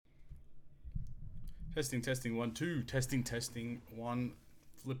Testing, testing, one, two. Testing, testing, one,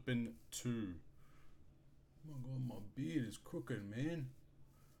 flipping two. Oh my god, my beard is crooked, man.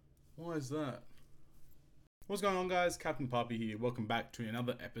 Why is that? What's going on, guys? Captain Puppy here. Welcome back to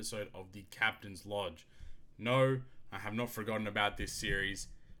another episode of the Captain's Lodge. No, I have not forgotten about this series.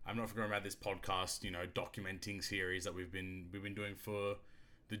 I've not forgotten about this podcast, documenting series that we've been doing for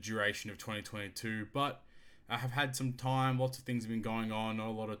the duration of 2022. But I have had some time, lots of things have been going on, not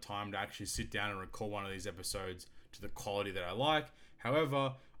a lot of time to actually sit down and record one of these episodes to the quality that I like.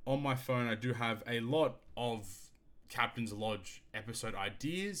 However, on my phone, I do have a lot of Captain's Lodge episode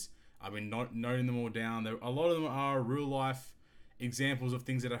ideas. I've been noting them all down. A lot of them are real life examples of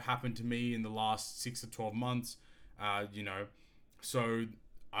things that have happened to me in the last 6 to 12 months. So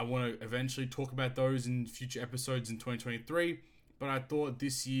I want to eventually talk about those in future episodes in 2023. But I thought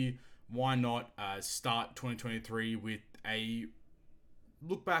this year, why not start 2023 with a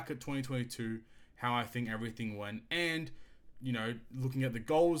look back at 2022, how I think everything went, and looking at the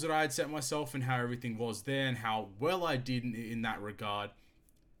goals that I had set myself and how everything was there and how well I did in that regard.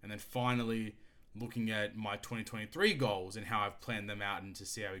 And then finally looking at my 2023 goals and how I've planned them out and to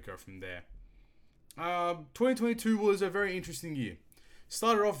see how we go from there. 2022 was a very interesting year.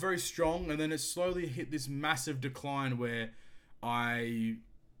 Started off very strong and then it slowly hit this massive decline where I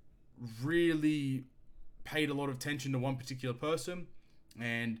really paid a lot of attention to one particular person,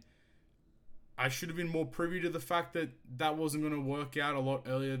 and I should have been more privy to the fact that that wasn't going to work out a lot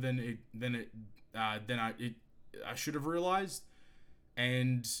earlier than I should have realized.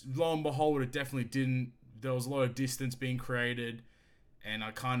 And lo and behold, it definitely didn't. There was a lot of distance being created, and I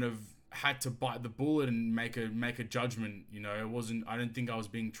kind of had to bite the bullet and make a judgment. It wasn't. I didn't think I was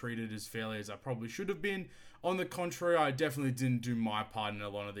being treated as fairly as I probably should have been. On the contrary, I definitely didn't do my part in a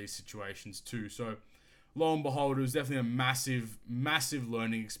lot of these situations too. So, lo and behold, it was definitely a massive, massive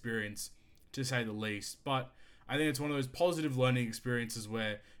learning experience, to say the least. But I think it's one of those positive learning experiences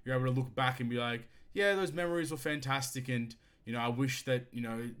where you're able to look back and be like, yeah, those memories were fantastic, and I wish that,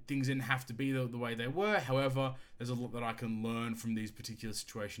 things didn't have to be the way they were. However, there's a lot that I can learn from these particular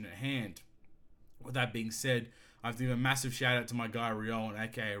situation at hand. With that being said, I have to give a massive shout out to my guy Rion,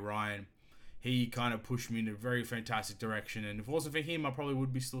 aka Ryan. He kind of pushed me in a very fantastic direction, and if it wasn't for him, I probably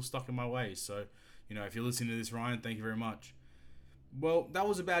would be still stuck in my ways. So, if you're listening to this, Ryan, thank you very much. Well, that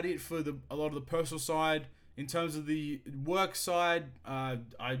was about it for a lot of the personal side. In terms of the work side, I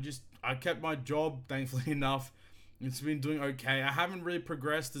kept my job, thankfully enough. It's been doing okay. I haven't really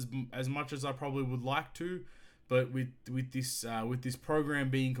progressed as much as I probably would like to, but with this program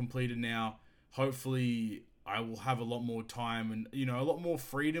being completed now, hopefully I will have a lot more time and a lot more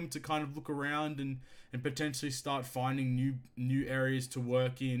freedom to kind of look around and potentially start finding new areas to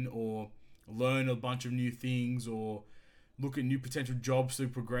work in, or learn a bunch of new things, or look at new potential jobs to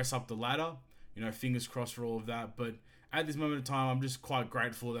progress up the ladder. Fingers crossed for all of that. But at this moment in time, I'm just quite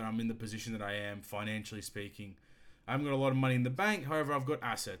grateful that I'm in the position that I am, financially speaking. I haven't got a lot of money in the bank, however, I've got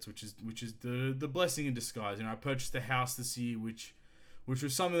assets, which is the blessing in disguise. I purchased a house this year, which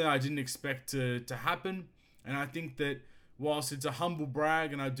was something that I didn't expect to happen, and I think that whilst it's a humble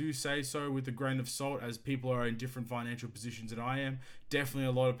brag, and I do say so with a grain of salt, as people are in different financial positions than I am, definitely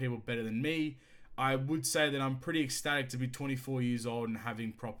a lot of people better than me, I would say that I'm pretty ecstatic to be 24 years old and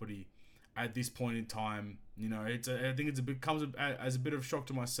having property at this point in time. I think it comes as a bit of a shock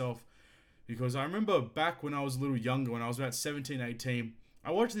to myself. Because I remember back when I was a little younger, when I was about 17, 18,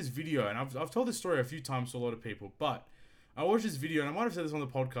 I watched this video, and I've told this story a few times to a lot of people, but I watched this video, and I might have said this on the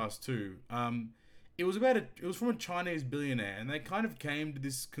podcast too. It was from a Chinese billionaire, and they kind of came to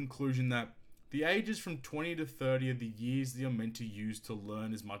this conclusion that the ages from 20 to 30 are the years that you're meant to use to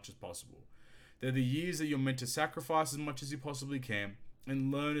learn as much as possible. They're the years that you're meant to sacrifice as much as you possibly can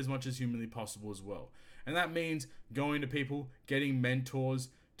and learn as much as humanly possible as well. And that means going to people, getting mentors,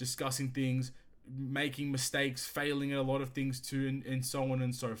 discussing things, making mistakes, failing at a lot of things too, and so on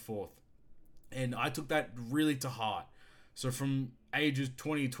and so forth. And I took that really to heart. So from ages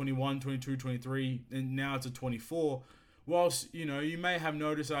 20, 21, 22, 23, and now to 24, whilst, you may have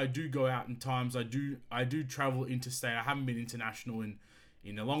noticed that I do go out in times, I do travel interstate. I haven't been international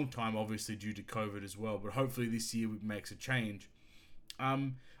in a long time, obviously due to COVID as well, but hopefully this year makes a change.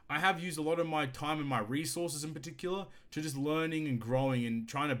 I have used a lot of my time and my resources in particular to just learning and growing and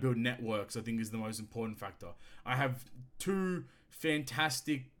trying to build networks. I think is the most important factor. I have two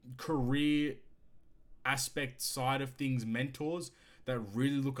fantastic career aspect side of things mentors that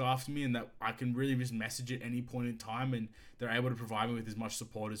really look after me and that I can really just message at any point in time, and they're able to provide me with as much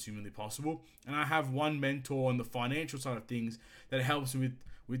support as humanly possible. And I have one mentor on the financial side of things that helps me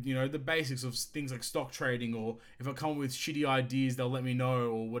with the basics of things like stock trading, or if I come up with shitty ideas, they'll let me know,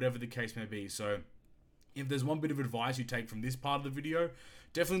 or whatever the case may be. So if there's one bit of advice you take from this part of the video,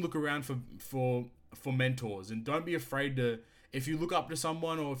 definitely look around for mentors, and don't be afraid to, if you look up to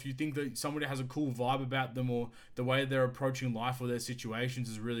someone, or if you think that somebody has a cool vibe about them, or the way they're approaching life or their situations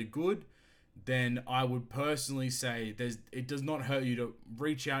is really good, then I would personally say it does not hurt you to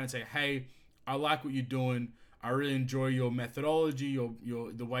reach out and say, hey, I like what you're doing. I really enjoy your methodology,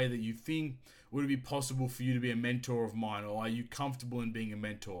 your the way that you think. Would it be possible for you to be a mentor of mine, or are you comfortable in being a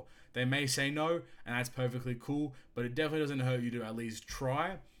mentor? They may say no, and that's perfectly cool, but it definitely doesn't hurt you to at least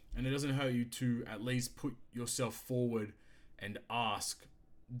try, and it doesn't hurt you to at least put yourself forward and ask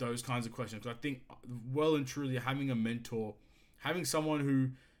those kinds of questions. Because I think well and truly having a mentor, having someone who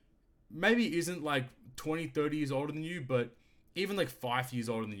maybe isn't like 20, 30 years older than you, but even like 5 years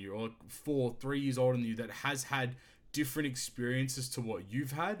older than you, or like 3 years older than you, that has had different experiences to what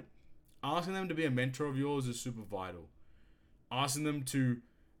you've had, asking them to be a mentor of yours is super vital. Asking them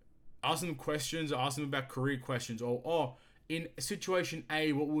questions, asking them about career questions, or in situation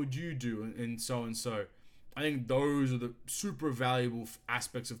A, what would you do, and so and so. I think those are the super valuable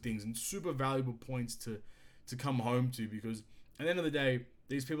aspects of things, and super valuable points to come home to, because at the end of the day,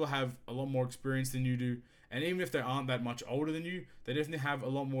 these people have a lot more experience than you do, and even if they aren't that much older than you, they definitely have a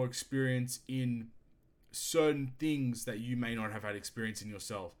lot more experience in certain things that you may not have had experience in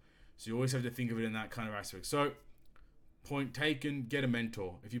yourself. So you always have to think of it in that kind of aspect. So, point taken, get a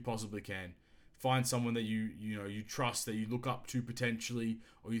mentor if you possibly can. Find someone that you trust, that you look up to potentially,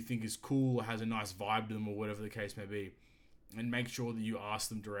 or you think is cool, or has a nice vibe to them, or whatever the case may be. And make sure that you ask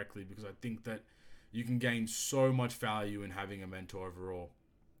them directly, because I think that you can gain so much value in having a mentor overall.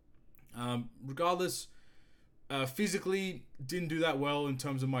 Regardless, physically didn't do that well in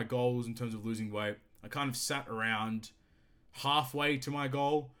terms of my goals, in terms of losing weight. I kind of sat around halfway to my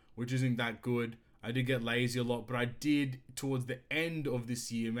goal, which isn't that good. I did get lazy a lot, but I did towards the end of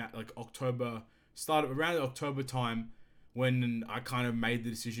this year, like October, started around the October time, when I kind of made the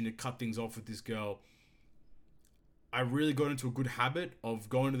decision to cut things off with this girl. I really got into a good habit of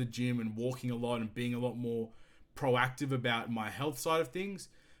going to the gym and walking a lot and being a lot more proactive about my health side of things.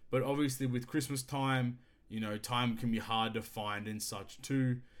 But obviously with Christmas time, time can be hard to find and such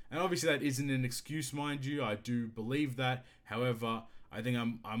too. And obviously that isn't an excuse, mind you. I do believe that. However, I think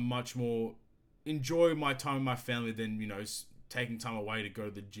I'm much more enjoy my time with my family than, taking time away to go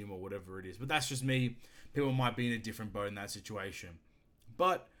to the gym or whatever it is. But that's just me. People might be in a different boat in that situation.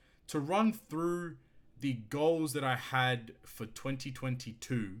 But to run through the goals that I had for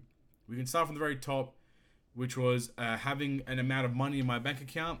 2022, we can start from the very top, which was having an amount of money in my bank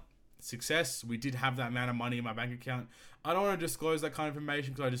account. Success. We did have that amount of money in my bank account. I don't want to disclose that kind of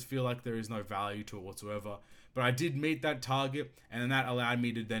information because I just feel like there is no value to it whatsoever. But I did meet that target, and then that allowed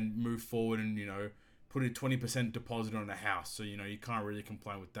me to then move forward and, put a 20% deposit on a house. So, you can't really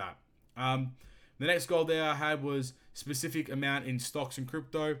complain with that. The next goal there I had was specific amount in stocks and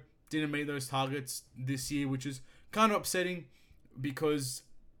crypto. Didn't meet those targets this year, which is kind of upsetting, because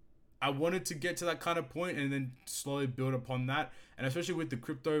I wanted to get to that kind of point and then slowly build upon that. And especially with the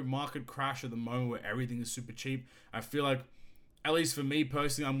crypto market crash at the moment where everything is super cheap, I feel like, at least for me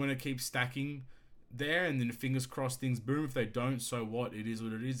personally, I'm going to keep stacking there, and then fingers crossed things boom. If they don't, so what? It is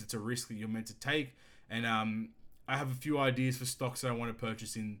what it is. It's a risk that you're meant to take. And I have a few ideas for stocks that I want to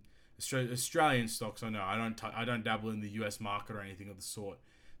purchase in Australian stocks. I know I don't dabble in the US market or anything of the sort,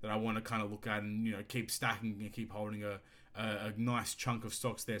 that I want to kind of look at and keep stacking and keep holding a nice chunk of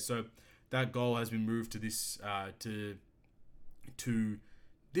stocks there. So that goal has been moved to this to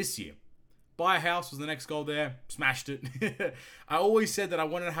this year. Buy a house was the next goal there. Smashed it. I always said that I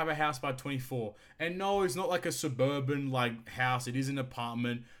wanted to have a house by 24. And no, it's not like a suburban house. It is an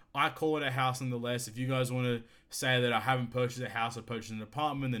apartment. I call it a house nonetheless. If you guys want to say that I haven't purchased a house, I purchased an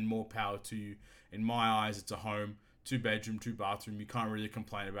apartment, then more power to you. In my eyes, it's a home. 2-bedroom, 2-bathroom. You can't really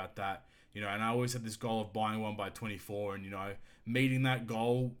complain about that. And I always had this goal of buying one by 24, and, meeting that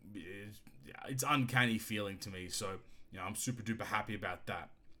goal, it's uncanny feeling to me. So, I'm super duper happy about that.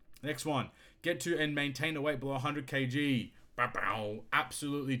 Next one, get to and maintain a weight below 100 kg.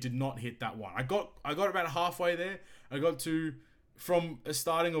 Absolutely did not hit that one. I got about halfway there. I got to, from a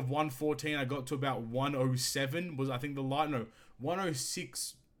starting of 114, I got to about 107 was, I think,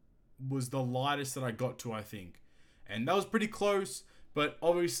 106 was the lightest that I got to, I think. And that was pretty close, but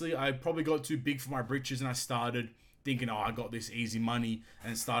obviously I probably got too big for my britches, and I started thinking, I got this easy money,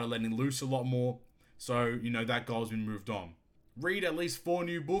 and started letting loose a lot more. So, that goal's been moved on. Read at least 4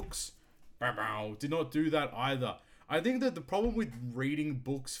 new books. Did not do that either. I think that the problem with reading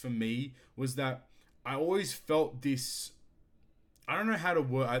books for me was that I always felt this, I don't know how to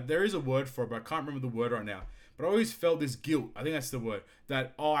word, there is a word for it, but I can't remember the word right now. But I always felt this guilt. I think that's the word.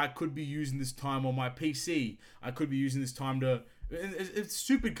 That, oh, I could be using this time on my PC. I could be using this time to... It's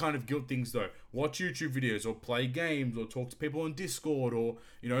stupid kind of guilt things though. Watch YouTube videos or play games or talk to people on Discord or,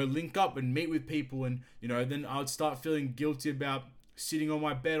 link up and meet with people. And, then I would start feeling guilty about sitting on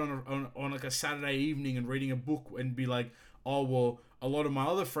my bed on like a Saturday evening and reading a book and be like, oh, well, a lot of my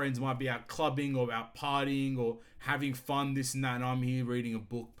other friends might be out clubbing or out partying or having fun, this and that, and I'm here reading a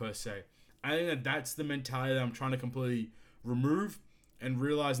book per se. I think that's the mentality that I'm trying to completely remove and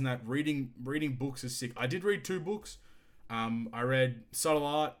realizing that reading books is sick. I did read 2 books. I read Subtle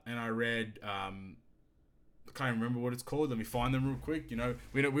Art and I read, I can't remember what it's called. Let me find them real quick.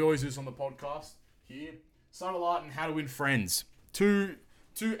 We always do this on the podcast here. Subtle Art and How to Win Friends. Two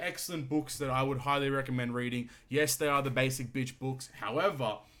excellent books that I would highly recommend reading. Yes, they are the basic bitch books.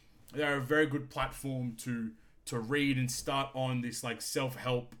 However, they're a very good platform to read and start on this like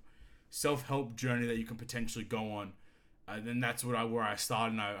self-help journey that you can potentially go on. And that's where I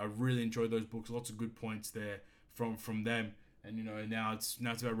started, and I really enjoyed those books. Lots of good points there from them. And now it's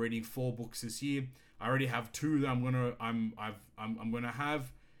about reading 4 books this year. I already have 2 that I'm gonna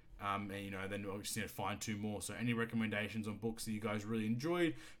have. And then I'll just need to find 2 more. So any recommendations on books that you guys really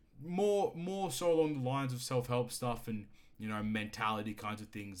enjoyed, more so along the lines of self-help stuff and mentality kinds of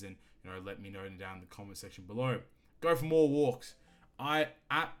things, and let me know down in the comment section below. Go for more walks. I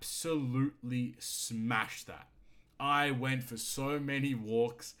absolutely smashed that. I went for so many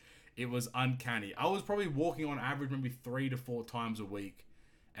walks. It was uncanny. I was probably walking on average maybe 3 to 4 times a week,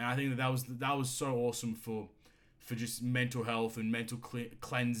 and I think that was so awesome for just mental health and mental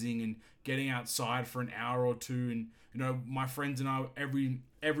cleansing and getting outside for an hour or 2. And my friends and I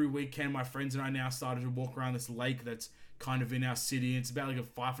every weekend, my friends and I now started to walk around this lake that's kind of in our city. It's about like a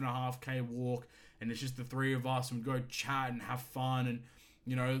 5.5K walk, and it's just the 3 of us, and we go chat and have fun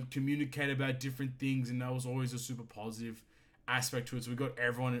and communicate about different things. And that was always a super positive aspect to it. So we got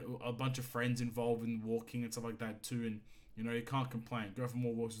a bunch of friends involved in walking and stuff like that too. And you can't complain. Go for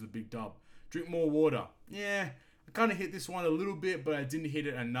more walks is a big dub. Drink more water. Yeah, I kind of hit this one a little bit, but I didn't hit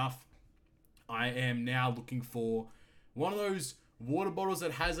it enough. I am now looking for one of those water bottles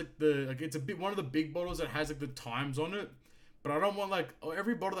that has it's one of the big bottles that has like the times on it. But I don't want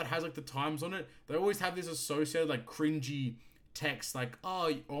every bottle that has like the times on it. They always have this associated like cringy text like, oh,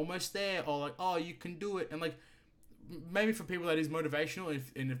 you're almost there, or like, oh, you can do it. And like, maybe for people that is motivational,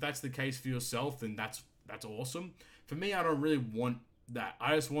 if that's the case for yourself, then that's awesome. For me, I don't really want that.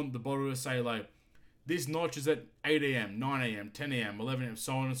 I just want the bottle to say like, this notch is at 8 a.m., 9 a.m., 10 a.m., 11 a.m.,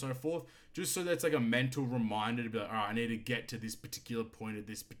 so on and so forth. Just so that's like a mental reminder to be like, all right, I need to get to this particular point at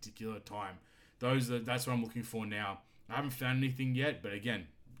this particular time. That's what I'm looking for now. I haven't found anything yet, but again,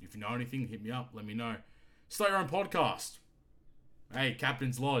 if you know anything, hit me up, let me know. Start your own podcast. Hey,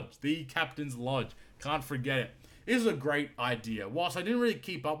 Captain's Lodge. The Captain's Lodge. Can't forget it. This is a great idea. Whilst I didn't really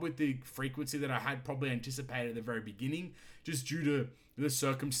keep up with the frequency that I had probably anticipated at the very beginning, just due to the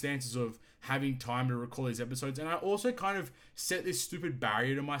circumstances of having time to record these episodes. And I also kind of set this stupid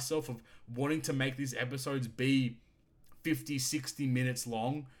barrier to myself of wanting to make these episodes be 50, 60 minutes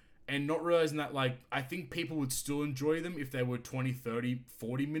long, and not realizing that like I think people would still enjoy them if they were 20, 30,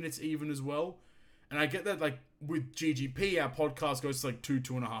 40 minutes even as well. And I get that like with GGP, our podcast goes to like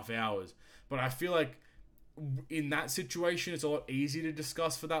 2.5 hours. But I feel like in that situation, it's a lot easier to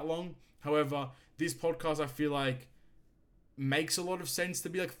discuss for that long. However, this podcast, I feel like, makes a lot of sense to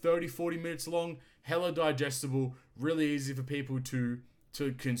be like 30, 40 minutes long, hella digestible, really easy for people to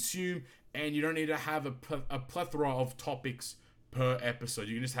consume, and you don't need to have a plethora of topics per episode.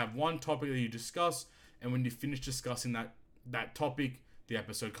 You can just have one topic that you discuss, and when you finish discussing that topic, the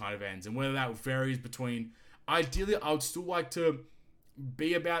episode kind of ends. And whether that varies between, ideally, I would still like to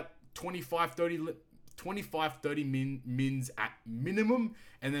be about 25, 30 mins at minimum,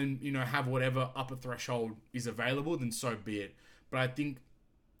 and then have whatever upper threshold is available, then so be it. But I think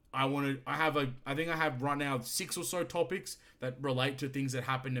I have right now 6 or so topics that relate to things that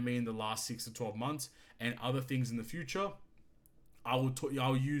happened to me in the last 6 to 12 months and other things in the future.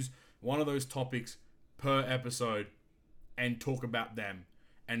 I'll use one of those topics per episode and talk about them.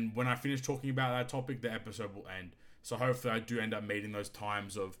 And when I finish talking about that topic, the episode will end. So hopefully I do end up meeting those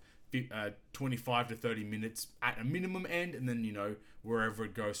times of 25 to 30 minutes at a minimum end, and then wherever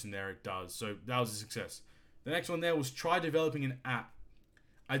it goes from there it does. So that was a success. The next one there was try developing an app.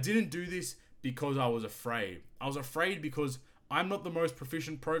 I didn't do this because I was afraid. I was afraid because I'm not the most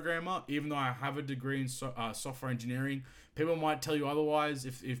proficient programmer, even though I have a degree in software engineering. People might tell you otherwise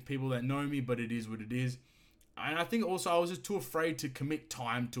if people that know me, but it is what it is. And I think also I was just too afraid to commit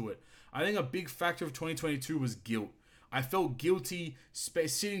time to it. I think a big factor of 2022 was guilt. I felt guilty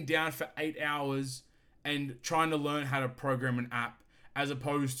sitting down for 8 hours and trying to learn how to program an app as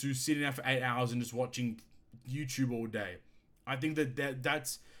opposed to sitting there for 8 hours and just watching YouTube all day. I think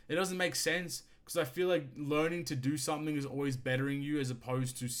that's it doesn't make sense because I feel like learning to do something is always bettering you as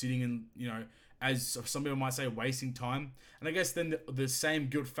opposed to sitting and, as some people might say, wasting time. And I guess then the same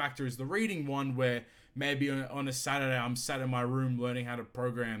guilt factor is the reading one, where maybe on a Saturday I'm sat in my room learning how to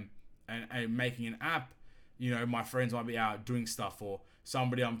program and making an app. My friends might be out doing stuff, or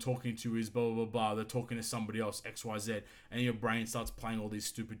somebody I'm talking to is blah, blah, blah, blah. They're talking to somebody else, XYZ, and your brain starts playing all these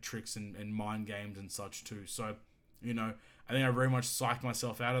stupid tricks and mind games and such too. So, I think I very much psyched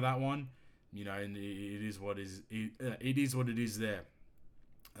myself out of that one. And it is what is it is what it is there.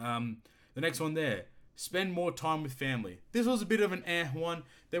 The next one there, spend more time with family. This was a bit of an one.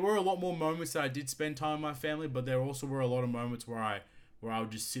 There were a lot more moments that I did spend time with my family, but there also were a lot of moments where I would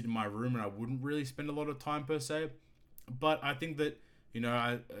just sit in my room and I wouldn't really spend a lot of time per se. But I think that,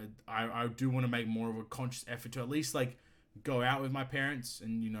 I do want to make more of a conscious effort to at least like go out with my parents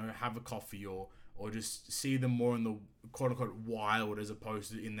and, have a coffee or just see them more in the quote unquote wild as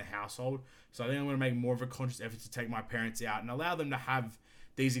opposed to in the household. So I think I'm going to make more of a conscious effort to take my parents out and allow them to have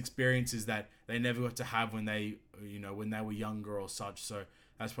these experiences that they never got to have when they were younger or such. So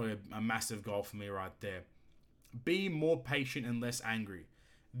that's probably a massive goal for me right there. Be more patient and less angry.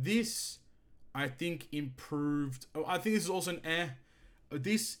 This, I think, improved. I think this is also an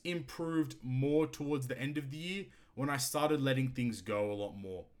This improved more towards the end of the year when I started letting things go a lot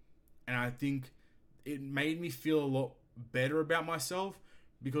more. And I think it made me feel a lot better about myself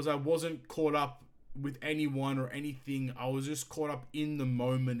because I wasn't caught up with anyone or anything. I was just caught up in the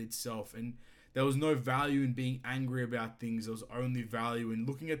moment itself, and there was no value in being angry about things. There was only value in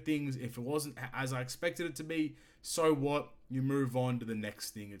looking at things. If it wasn't as I expected it to be, so what? You move on to the next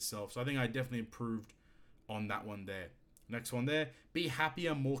thing itself. So I think I definitely improved on that one there. Next one there, be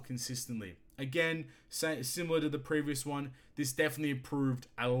happier more consistently. Again, similar to the previous one, this definitely improved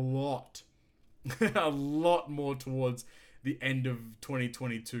a lot. A lot more towards the end of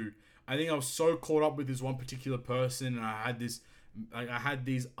 2022. I think I was so caught up with this one particular person, and I had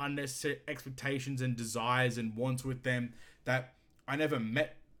these unnecessary expectations and desires and wants with them that I never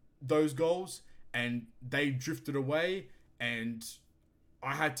met those goals, and they drifted away, and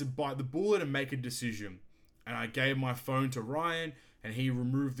I had to bite the bullet and make a decision. And I gave my phone to Ryan, and he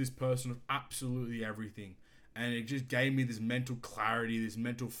removed this person of absolutely everything. And it just gave me this mental clarity, this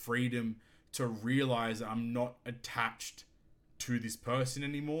mental freedom to realize that I'm not attached to this person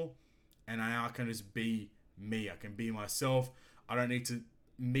anymore. And I now can just be me. I can be myself. I don't need to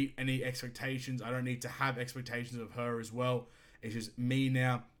meet any expectations. I don't need to have expectations of her as well. It's just me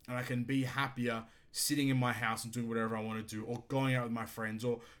now. And I can be happier sitting in my house and doing whatever I want to do, or going out with my friends,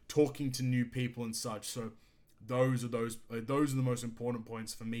 or talking to new people and such. So those are the most important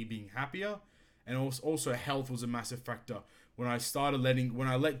points for me being happier. And also health was a massive factor. When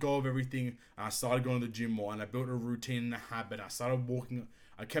I let go of everything, and I started going to the gym more, and I built a routine and a habit.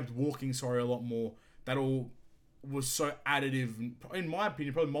 I kept walking a lot more. That all was so additive, in my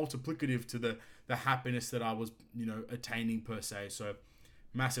opinion, probably multiplicative to the happiness that I was, attaining per se. So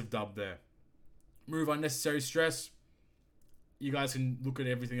massive dub there. Remove unnecessary stress. You guys can look at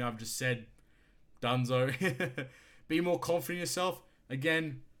everything I've just said. Dunzo. Be more confident in yourself.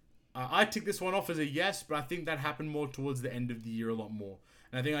 Again, I tick this one off as a yes, but I think that happened more towards the end of the year a lot more.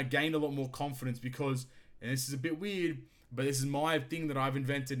 And I think I gained a lot more confidence because, and this is a bit weird, but this is my thing that I've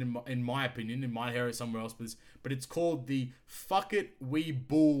invented in my opinion. It might hear it somewhere else, but it's called the fuck it, we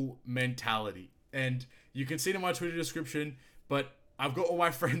bull mentality. And you can see it in my Twitter description, but I've got all my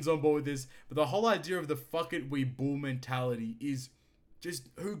friends on board with this. But the whole idea of the fuck it, we bull mentality is just,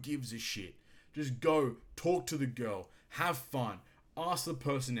 who gives a shit? Just go, talk to the girl, have fun, ask the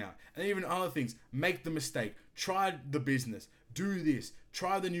person out, and even other things. Make the mistake, try the business, do this,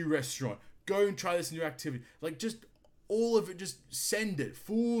 try the new restaurant, go and try this new activity. Like, just all of it, just send it.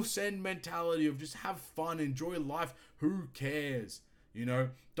 Full send mentality of just have fun, enjoy life. Who cares?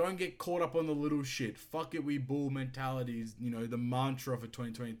 Don't get caught up on the little shit. Fuck it, we bull mentality is, the mantra for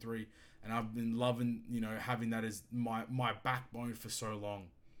 2023. And I've been loving, having that as my backbone for so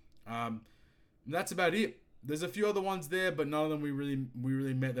long. That's about it. There's a few other ones there, but none of them we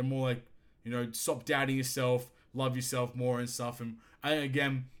really met. They're more like, stop doubting yourself, love yourself more and stuff. And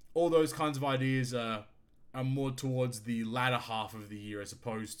again, all those kinds of ideas are more towards the latter half of the year as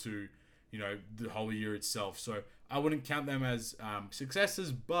opposed to, the whole year itself. So I wouldn't count them as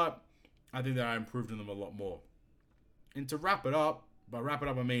successes, but I think that I improved on them a lot more. And to wrap it up,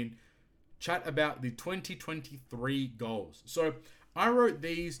 I mean chat about the 2023 goals. So I wrote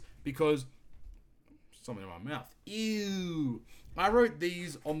these because something in my mouth. Ew. I wrote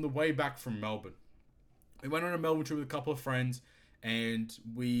these on the way back from Melbourne. We went on a Melbourne trip with a couple of friends, and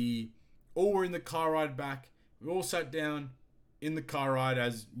we all were in the car ride back. We all sat down in the car ride,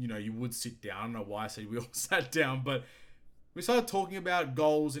 as you know, you would sit down. I don't know why I said we all sat down, but we started talking about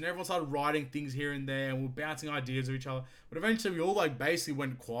goals, and everyone started writing things here and there, and we're bouncing ideas of each other. But eventually, we all like basically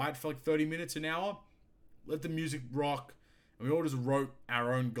went quiet for like 30 minutes, an hour, let the music rock, and we all just wrote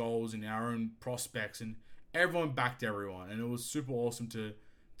our own goals and our own prospects, and everyone backed everyone, and it was super awesome to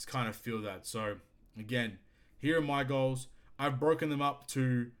kind of feel that. So again, here are my goals. I've broken them up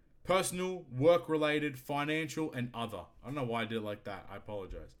to personal, work-related, financial, and other. I don't know why I did it like that. I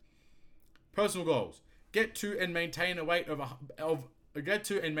apologize. Personal goals: get to and maintain a weight a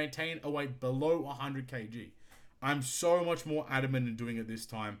weight below 100 kg. I'm so much more adamant in doing it this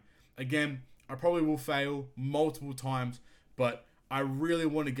time. Again, I probably will fail multiple times, but I really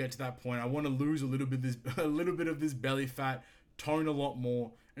want to get to that point. I want to lose a little bit of this belly fat, tone a lot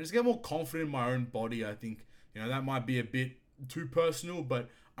more, and just get more confident in my own body. I think, that might be a bit too personal, but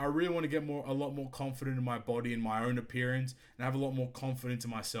I really want to get a lot more confident in my body and my own appearance, and have a lot more confidence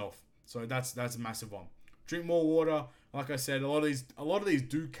in myself. So that's a massive one. Drink more water. Like I said, a lot of these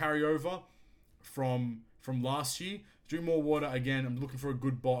do carry over from last year. Drink more water. Again, I'm looking for a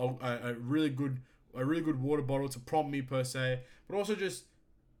good bottle, a really good water bottle to prompt me per se, but also just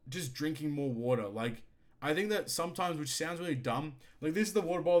drinking more water. Like, I think that sometimes, which sounds really dumb, like this is the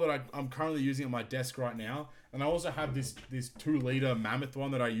water bottle that I'm currently using at my desk right now, and I also have this 2-liter Mammoth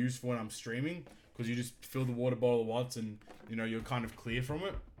one that I use for when I'm streaming, because you just fill the water bottle once and you're kind of clear from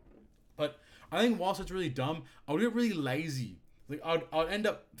it. But I think whilst it's really dumb, I would get really lazy. Like I'd end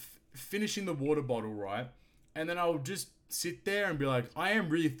up finishing the water bottle, right, and then I would just sit there and be like, I am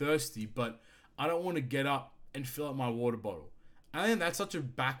really thirsty, but I don't want to get up and fill up my water bottle. I think that's such a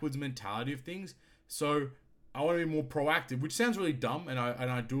backwards mentality of things. So I want to be more proactive, which sounds really dumb, and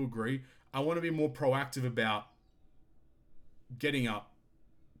I do agree. I want to be more proactive about getting up,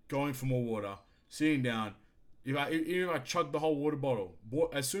 going for more water, sitting down. Even if I chug the whole water bottle,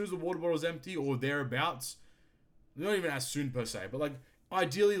 as soon as the water bottle is empty or thereabouts, not even as soon per se, but like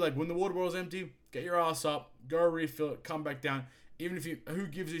ideally, like when the water bottle is empty, get your ass up, go refill it, come back down. Even if who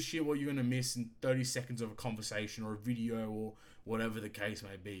gives a shit what you're gonna miss in 30 seconds of a conversation or a video or whatever the case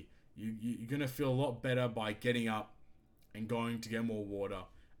may be. You're gonna feel a lot better by getting up and going to get more water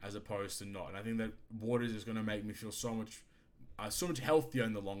as opposed to not. And I think that water is just gonna make me feel so much healthier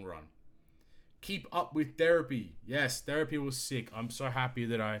in the long run. Keep up with therapy. Yes, therapy was sick. I'm so happy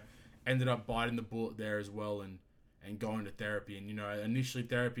that I ended up biting the bullet there as well and going to therapy. And initially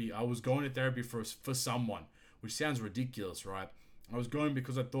I was going to therapy for someone, which sounds ridiculous, right? I was going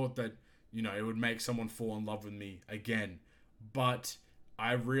because I thought that it would make someone fall in love with me again. But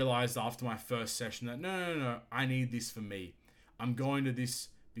I realized after my first session that no, I need this for me. I'm going to this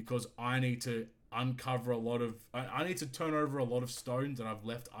because I need to uncover I need to turn over a lot of stones that I've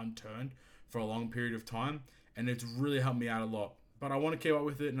left unturned for a long period of time, and it's really helped me out a lot. But I want to keep up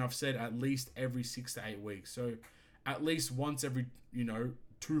with it, and I've said at least every 6 to 8 weeks. So at least once every 2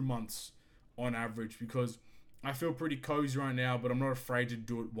 months on average, because I feel pretty cozy right now, but I'm not afraid to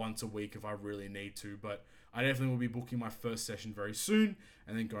do it once a week if I really need to. But I definitely will be booking my first session very soon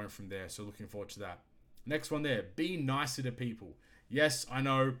and then going from there. So looking forward to that. Next one there, be nicer to people. Yes, I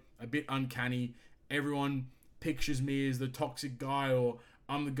know, a bit uncanny. Everyone pictures me as the toxic guy, or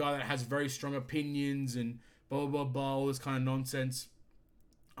I'm the guy that has very strong opinions and blah, blah, blah, all this kind of nonsense.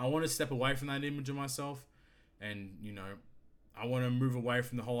 I want to step away from that image of myself, and, I want to move away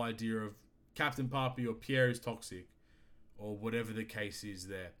from the whole idea of Captain Papi or Pierre is toxic, or whatever the case is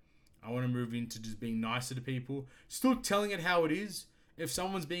there. I want to move into just being nicer to people, still telling it how it is. If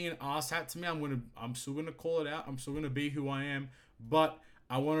someone's being an asshat to me, I'm still gonna call it out. I'm still gonna be who I am, but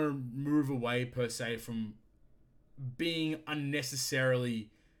I want to move away per se from being unnecessarily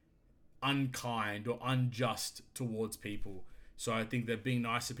unkind or unjust towards people. So I think that being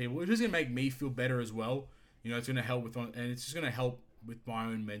nice to people, it's just gonna make me feel better as well. It's gonna help and it's just gonna help with my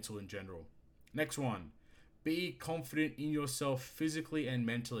own mental in general. Next one, be confident in yourself physically and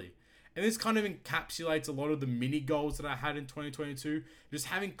mentally. And this kind of encapsulates a lot of the mini goals that I had in 2022. Just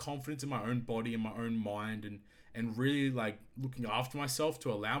having confidence in my own body and my own mind, and really like looking after myself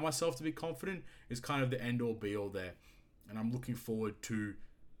to allow myself to be confident is kind of the end all be all there. And I'm looking forward to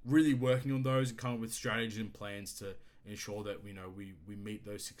really working on those and coming up with strategies and plans to ensure that we meet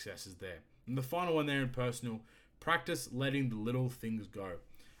those successes there. And the final one there in personal, practice letting the little things go.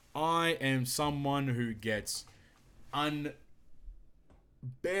 I am someone who gets unbearably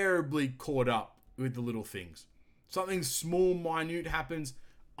caught up with the little things. Something small, minute happens,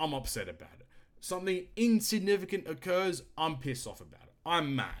 I'm upset about it. Something insignificant occurs, I'm pissed off about it.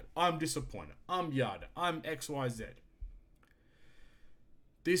 I'm mad. I'm disappointed. I'm yada. I'm XYZ.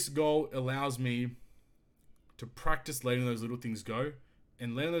 This goal allows me to practice letting those little things go.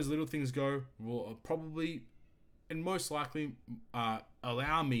 And letting those little things go will probably and most likely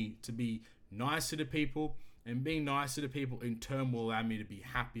allow me to be nicer to people. And being nicer to people in turn will allow me to be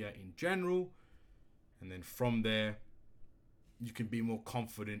happier in general. And then from there, you can be more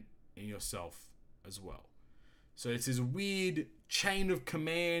confident in yourself as well. So it's this weird chain of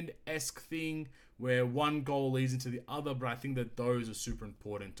command-esque thing where one goal leads into the other, but I think that those are super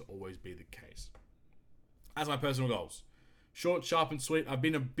important to always be the case. As my personal goals. Short, sharp, and sweet. I've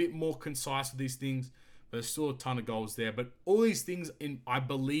been a bit more concise with these things, but there's still a ton of goals there. But all these things, I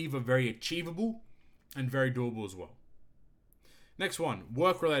believe, are very achievable and very doable as well. Next one,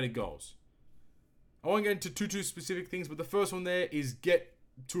 work-related goals. I won't get into too specific things, but the first one there is get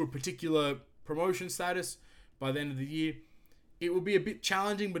to a particular promotion status by the end of the year. It will be a bit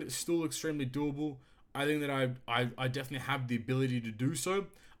challenging, but it's still extremely doable. I think that I definitely have the ability to do so.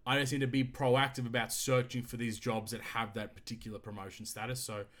 I just need to be proactive about searching for these jobs that have that particular promotion status.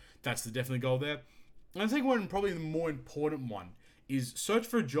 So that's the definitely goal there. And I think one, probably the more important one, is search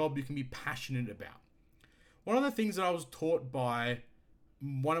for a job you can be passionate about. One of the things that I was taught by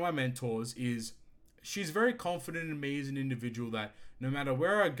one of my mentors is she's very confident in me as an individual that no matter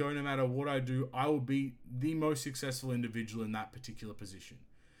where I go, no matter what I do, I will be the most successful individual in that particular position.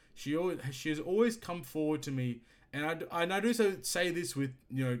 She has always come forward to me, and I do say this with,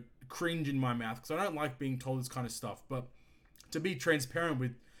 cringe in my mouth, because I don't like being told this kind of stuff, but to be transparent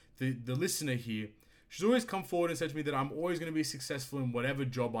with the listener here, she's always come forward and said to me that I'm always going to be successful in whatever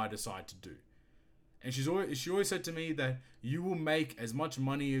job I decide to do. And she always said to me that you will make as much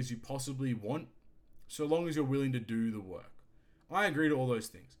money as you possibly want, so long as you're willing to do the work. I agree to all those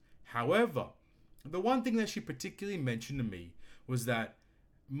things. However, the one thing that she particularly mentioned to me was that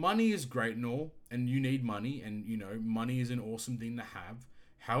money is great and all, and you need money, and money is an awesome thing to have.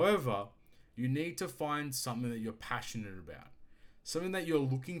 However, you need to find something that you're passionate about. Something that you're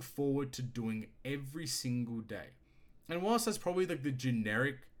looking forward to doing every single day. And whilst that's probably like the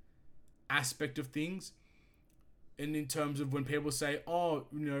generic aspect of things, and in terms of when people say,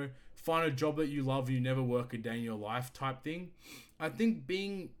 find a job that you love, you never work a day in your life type thing, I think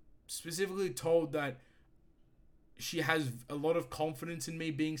being specifically told that she has a lot of confidence in me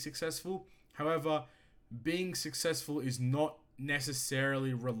being successful. However, being successful is not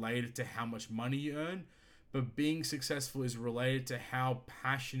necessarily related to how much money you earn, but being successful is related to how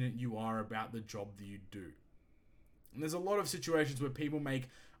passionate you are about the job that you do. And there's a lot of situations where people make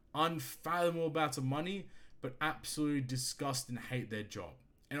unfathomable amounts of money, but absolutely disgust and hate their job.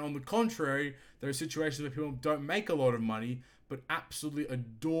 And on the contrary, there are situations where people don't make a lot of money, but absolutely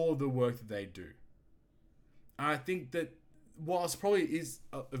adore the work that they do. And I think that whilst probably is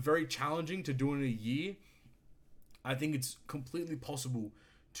very challenging to do in a year, I think it's completely possible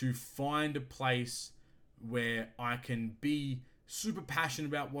to find a place where I can be super passionate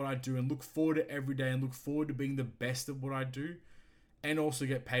about what I do and look forward to every day and look forward to being the best at what I do, and also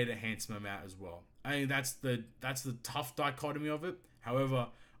get paid a handsome amount as well. I think that's the tough dichotomy of it. However,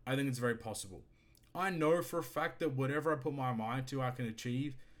 I think it's very possible. I know for a fact that whatever I put my mind to, I can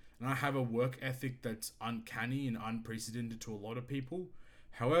achieve. And I have a work ethic that's uncanny and unprecedented to a lot of people.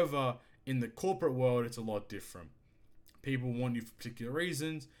 However, in the corporate world, it's a lot different. People want you for particular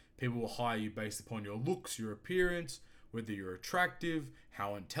reasons. People will hire you based upon your looks, your appearance, whether you're attractive,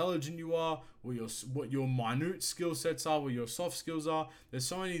 how intelligent you are, what your minute skill sets are, what your soft skills are. There's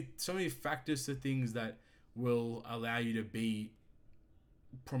so many factors to things that will allow you to be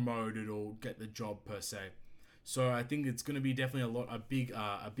promoted or get the job per se. So I think it's going to be definitely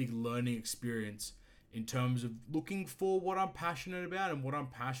a big learning experience in terms of looking for what I'm passionate about and what I'm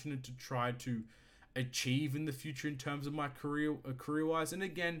passionate to try to achieve in the future in terms of my career-wise. And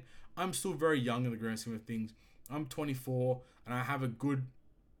again, I'm still very young in the grand scheme of things. I'm 24 and I have a good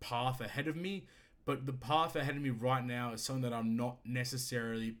path ahead of me, but the path ahead of me right now is something that I'm not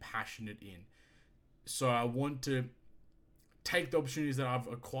necessarily passionate in. So I want to take the opportunities that I've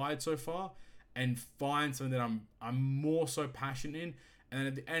acquired so far and find something that I'm more so passionate in. And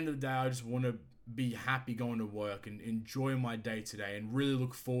at the end of the day, I just want to be happy going to work and enjoy my day today and really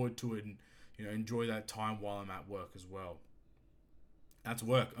look forward to it and enjoy that time while I'm at work as well. That's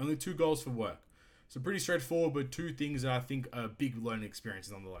work. Only 2 goals for work. So pretty straightforward, but 2 things that I think are big learning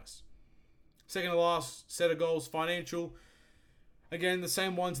experiences nonetheless. Second to last set of goals, financial. Again, the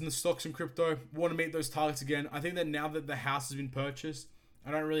same ones in the stocks and crypto. Want to meet those targets again. I think that now that the house has been purchased,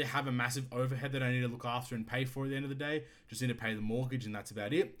 I don't really have a massive overhead that I need to look after and pay for at the end of the day. Just need to pay the mortgage and that's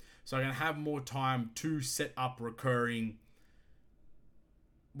about it. So I'm going to have more time to set up recurring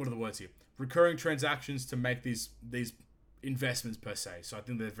what are the words here? Recurring transactions to make these investments per se. So I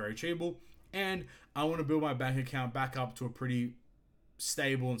think they're very achievable, and I want to build my bank account back up to a pretty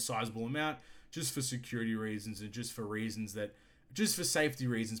stable and sizable amount, just for security reasons and just for safety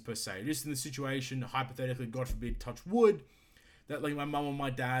reasons per se. Just in the situation, hypothetically, God forbid, touch wood, that like my mum or my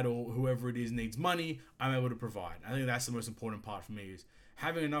dad or whoever it is needs money, I'm able to provide. I think that's the most important part for me, is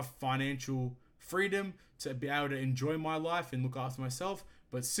having enough financial freedom to be able to enjoy my life and look after myself,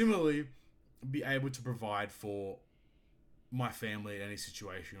 but similarly be able to provide for my family in any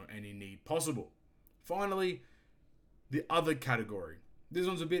situation or any need possible. Finally, the other category. This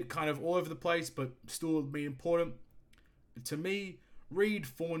one's a bit kind of all over the place, but still be important. To me, read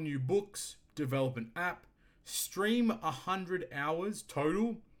 4 new books, develop an app, stream 100 hours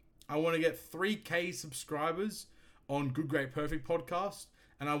total. I want to get 3K subscribers on Good Great Perfect podcast,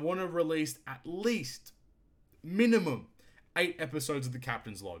 and I want to release at least minimum 8 episodes of the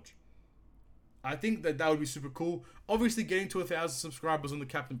Captain's Lodge. I think that would be super cool. Obviously, getting to 1,000 subscribers on the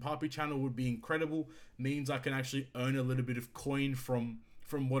Captain Puppy channel would be incredible. Means I can actually earn a little bit of coin from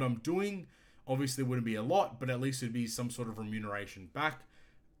what I'm doing. Obviously, it wouldn't be a lot, but at least it'd be some sort of remuneration back.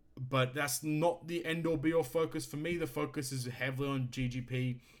 But that's not the end-all be-all focus for me. The focus is heavily on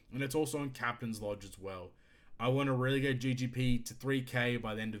GGP, and it's also on Captain's Lodge as well. I want to really get GGP to 3K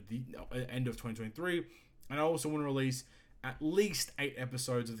by the end of 2023, and I also want to release at least 8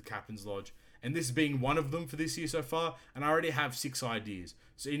 episodes of the Captain's Lodge, and this being one of them for this year so far, and I already have 6 ideas.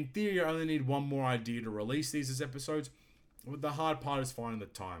 So in theory, I only need 1 more idea to release these as episodes, but the hard part is finding the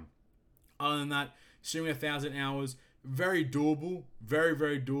time. Other than that, streaming 1,000 hours, very doable, very,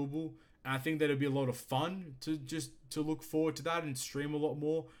 very doable, and I think that it'd be a lot of fun to look forward to that and stream a lot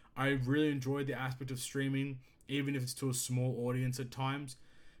more. I really enjoy the aspect of streaming, even if it's to a small audience at times,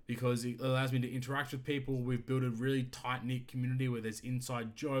 because it allows me to interact with people. We've built a really tight-knit community where there's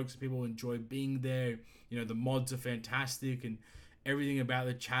inside jokes. People enjoy being there. You know, the mods are fantastic, and everything about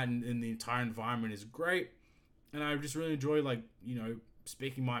the chat and the entire environment is great. And I just really enjoy, like, you know,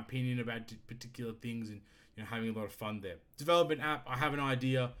 speaking my opinion about particular things and, you know, having a lot of fun there. Develop an app. I have an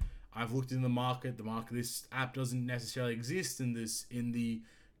idea. I've looked in the market. This app doesn't necessarily exist in the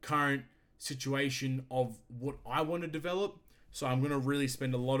current situation of what I want to develop. So I'm going to really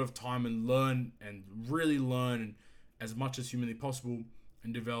spend a lot of time and learn as much as humanly possible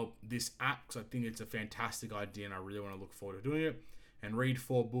and develop this app, because I think it's a fantastic idea and I really want to look forward to doing it. And read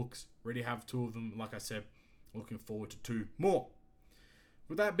 4 books. Already have 2 of them. Like I said, looking forward to 2 more.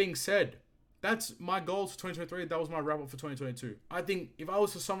 With that being said, that's my goals for 2023. That was my wrap up for 2022. I think if I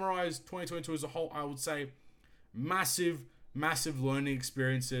was to summarize 2022 as a whole, I would say massive learning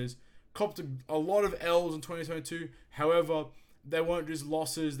experiences. Copped a lot of L's in 2022. However, they weren't just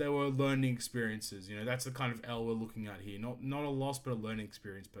losses, they were learning experiences. You know, that's the kind of L we're looking at here. Not a loss, but a learning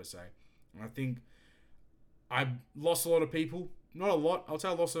experience per se. And I think I lost a lot of people. Not a lot. I'll say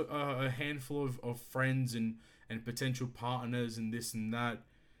I lost a handful of friends and potential partners and this and that.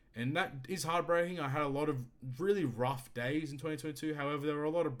 And that is heartbreaking. I had a lot of really rough days in 2022. However, there were a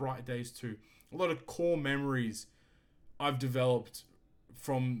lot of bright days too. A lot of core memories I've developed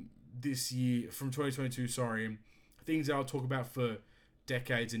from this year, from 2022, sorry. Things that I'll talk about for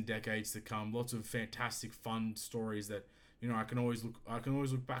decades and decades to come. Lots of fantastic, fun stories that, you know, I can always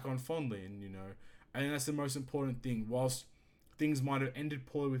look back on fondly. And, you know, I think that's the most important thing. Whilst things might have ended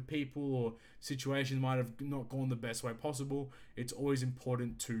poorly with people or situations might have not gone the best way possible, it's always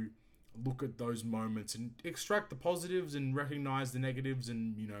important to look at those moments and extract the positives and recognize the negatives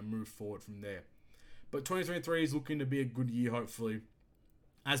and, you know, move forward from there. But 2023 is looking to be a good year, hopefully.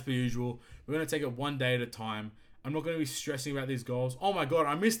 As per usual, we're going to take it one day at a time. I'm not going to be stressing about these goals. Oh my God,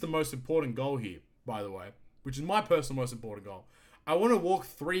 I missed the most important goal here, by the way, which is my personal most important goal. I want to walk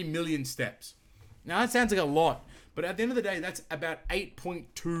 3 million steps. Now, that sounds like a lot, but at the end of the day, that's about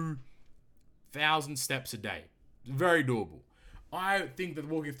 8.2 thousand steps a day. Very doable. I think that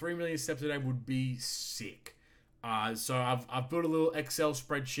walking 3 million steps a day would be sick. So I've built a little Excel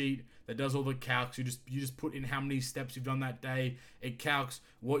spreadsheet that does all the calcs. You just put in how many steps you've done that day. It calcs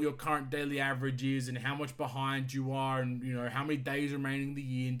what your current daily average is and how much behind you are, and, you know, how many days remaining in the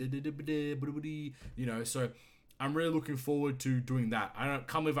year. And you know, so I'm really looking forward to doing that. I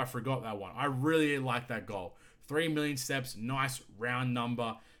can't believe I forgot that one. I really like that goal. 3 million steps, nice round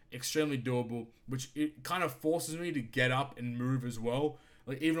number, extremely doable, which it kind of forces me to get up and move as well.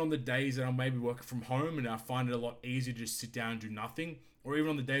 Like, even on the days that I'm maybe working from home and I find it a lot easier to just sit down and do nothing, or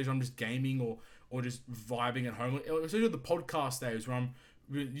even on the days where I'm just gaming or just vibing at home. Especially the podcast days where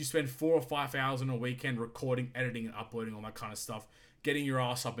you spend 4 or 5 hours on a weekend recording, editing, and uploading, all that kind of stuff. Getting your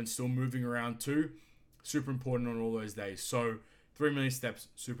ass up and still moving around too, super important on all those days. So 3 million steps,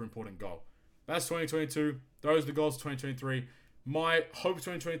 super important goal. That's 2022. Those are the goals of 2023. My hope for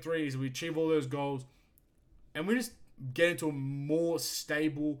 2023 is we achieve all those goals and we just get into a more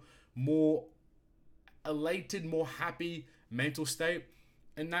stable, more elated, more happy mental state.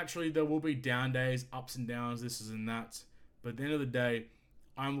 And naturally, there will be down days, ups and downs, this and that. But at the end of the day,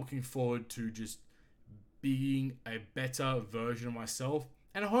 I'm looking forward to just being a better version of myself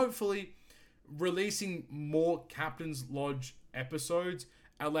and hopefully releasing more Captain's Lodge episodes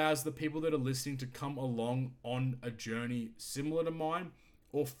allows the people that are listening to come along on a journey similar to mine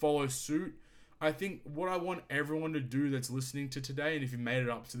or follow suit. I think what I want everyone to do that's listening to today, and if you made it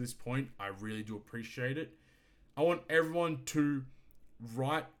up to this point, I really do appreciate it. I want everyone to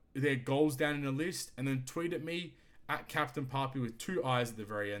write their goals down in a list and then tweet at me at Captain Papi with 2 eyes at the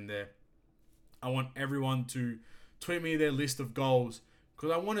very end there. I want everyone to tweet me their list of goals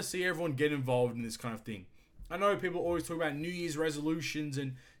because I want to see everyone get involved in this kind of thing. I know people always talk about New Year's resolutions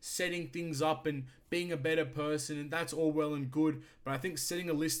and setting things up and being a better person, and that's all well and good, but I think setting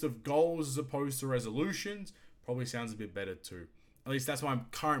a list of goals as opposed to resolutions probably sounds a bit better too. At least that's my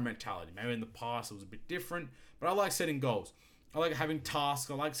current mentality. Maybe in the past it was a bit different, but I like setting goals. I like having tasks.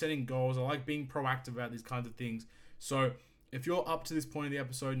 I like setting goals. I like being proactive about these kinds of things. So if you're up to this point of the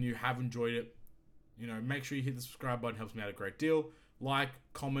episode and you have enjoyed it, make sure you hit the subscribe button. It helps me out a great deal. Like,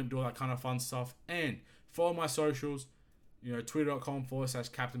 comment, do all that kind of fun stuff. And follow my socials,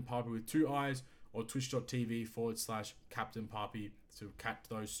 twitter.com/Captain Papi with 2 eyes or twitch.tv/Captain Papi to catch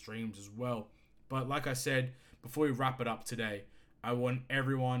those streams as well. But like I said, before we wrap it up today, I want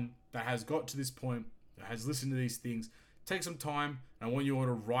everyone that has got to this point, that has listened to these things, take some time, and I want you all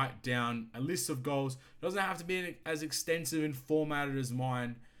to write down a list of goals. It doesn't have to be as extensive and formatted as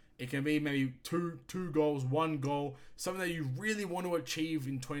mine. It can be maybe two goals, 1 goal, something that you really want to achieve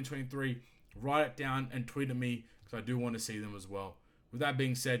in 2023. Write it down and tweet at me because I do want to see them as well. With that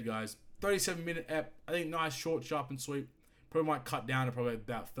being said, guys, 37-minute ep. I think nice, short, sharp, and sweet. Probably might cut down to probably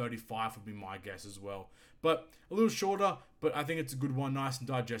about 35 would be my guess as well. But a little shorter, but I think it's a good one, nice and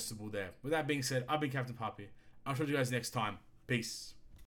digestible there. With that being said, I've been Captain Papi. I'll talk to you guys next time. Peace.